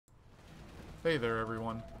Hey there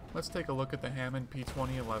everyone. Let's take a look at the Hammond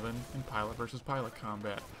P2011 in pilot versus pilot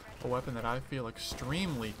combat, a weapon that I feel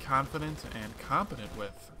extremely confident and competent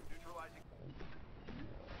with.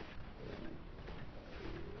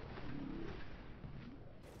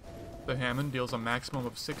 The Hammond deals a maximum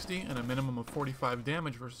of 60 and a minimum of 45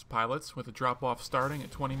 damage versus pilots, with a drop-off starting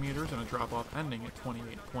at 20 meters and a drop-off ending at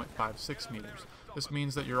 28.56 meters. This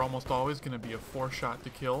means that you're almost always going to be a 4-shot to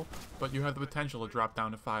kill, but you have the potential to drop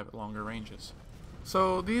down to 5 at longer ranges.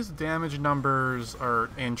 So these damage numbers are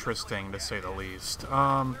interesting, to say the least.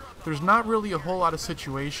 There's not really a whole lot of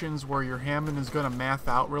situations where your Hammond is going to math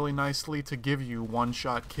out really nicely to give you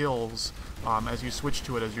one-shot kills as you switch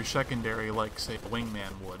to it as your secondary, like, say, a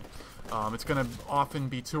Wingman would. It's going to often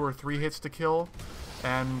be 2 or 3 hits to kill,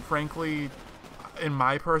 and frankly, in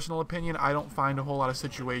my personal opinion, I don't find a whole lot of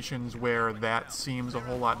situations where that seems a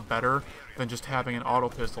whole lot better than just having an auto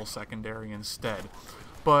pistol secondary instead.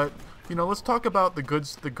 But, you know, let's talk about the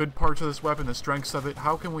good parts of this weapon, the strengths of it.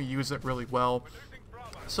 How can we use it really well?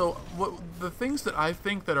 So, the things that I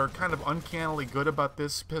think that are kind of uncannily good about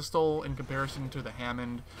this pistol in comparison to the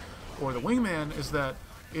Hammond or the Wingman is that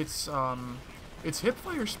its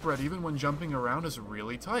hipfire spread, even when jumping around, is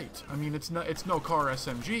really tight. I mean, it's no car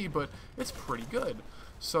SMG, but it's pretty good.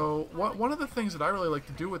 So one of the things that I really like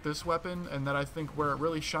to do with this weapon, and that I think where it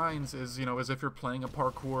really shines, is is if you're playing a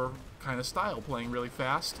parkour kind of style, playing really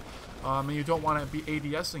fast, and you don't want to be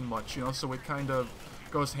ADSing much, so it kind of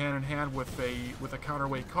goes hand in hand with a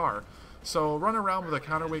counterweight car. So run around with a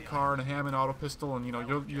counterweight car and a Hammond auto pistol, and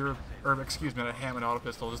excuse me, not a Hammond auto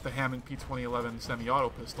pistol, just the Hammond P2011 semi-auto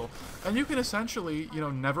pistol, and you can essentially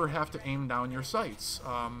never have to aim down your sights.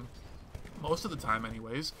 Most of the time,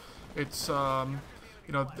 anyways. It's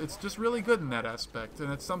just really good in that aspect,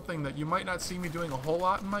 and it's something that you might not see me doing a whole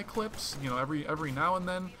lot in my clips, every now and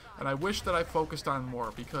then, and I wish that I focused on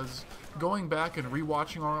more, because going back and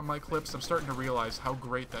rewatching all of my clips, I'm starting to realize how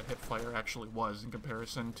great that hipfire actually was in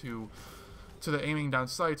comparison to the aiming down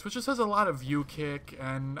sights, which just has a lot of view kick,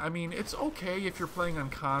 and I mean, it's okay if you're playing on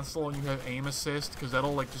console and you have aim assist, because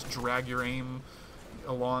that'll just drag your aim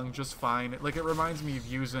along just fine. It reminds me of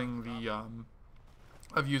using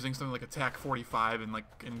something like a TAC 45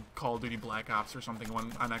 in Call of Duty Black Ops or something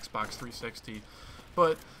on Xbox 360.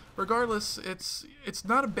 But regardless, it's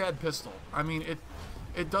not a bad pistol. I mean,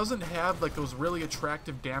 it doesn't have those really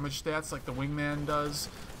attractive damage stats like the Wingman does,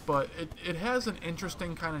 but it has an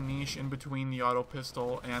interesting kind of niche in between the auto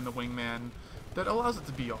pistol and the Wingman that allows it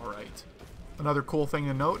to be alright. Another cool thing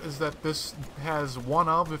to note is that this has one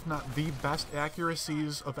of, if not the best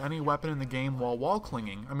accuracies of any weapon in the game while wall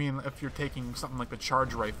clinging. I mean, if you're taking something like the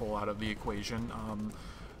charge rifle out of the equation,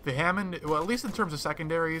 the Hammond, well, at least in terms of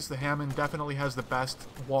secondaries, the Hammond definitely has the best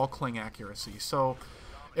wall cling accuracy. So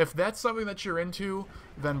if that's something that you're into,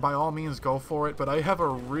 then by all means go for it, but I have a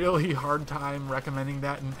really hard time recommending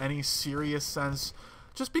that in any serious sense,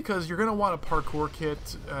 just because you're going to want a parkour kit,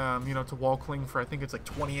 to wall cling for, I think it's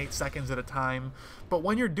 28 seconds at a time. But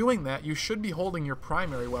when you're doing that, you should be holding your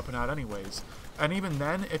primary weapon out anyways. And even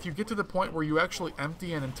then, if you get to the point where you actually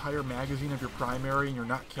empty an entire magazine of your primary and you're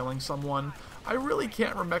not killing someone, I really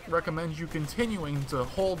can't recommend you continuing to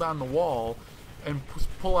hold on the wall and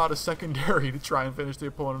pull out a secondary to try and finish the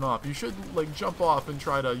opponent off. You should jump off and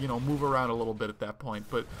try to move around a little bit at that point,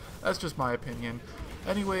 but that's just my opinion.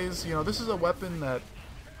 Anyways, this is a weapon that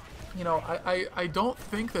I don't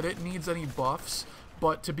think that it needs any buffs,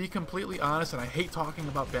 but to be completely honest, and I hate talking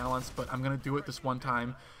about balance, but I'm going to do it this one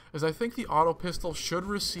time, is I think the auto pistol should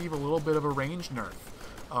receive a little bit of a range nerf,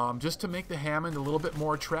 just to make the Hammond a little bit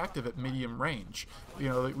more attractive at medium range.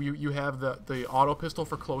 You have the auto pistol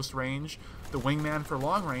for close range, the Wingman for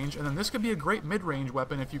long range, and then this could be a great mid-range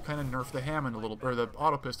weapon if you kind of nerf the Hammond a little, or the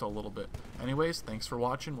auto pistol a little bit. Anyways, thanks for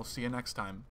watching, we'll see you next time.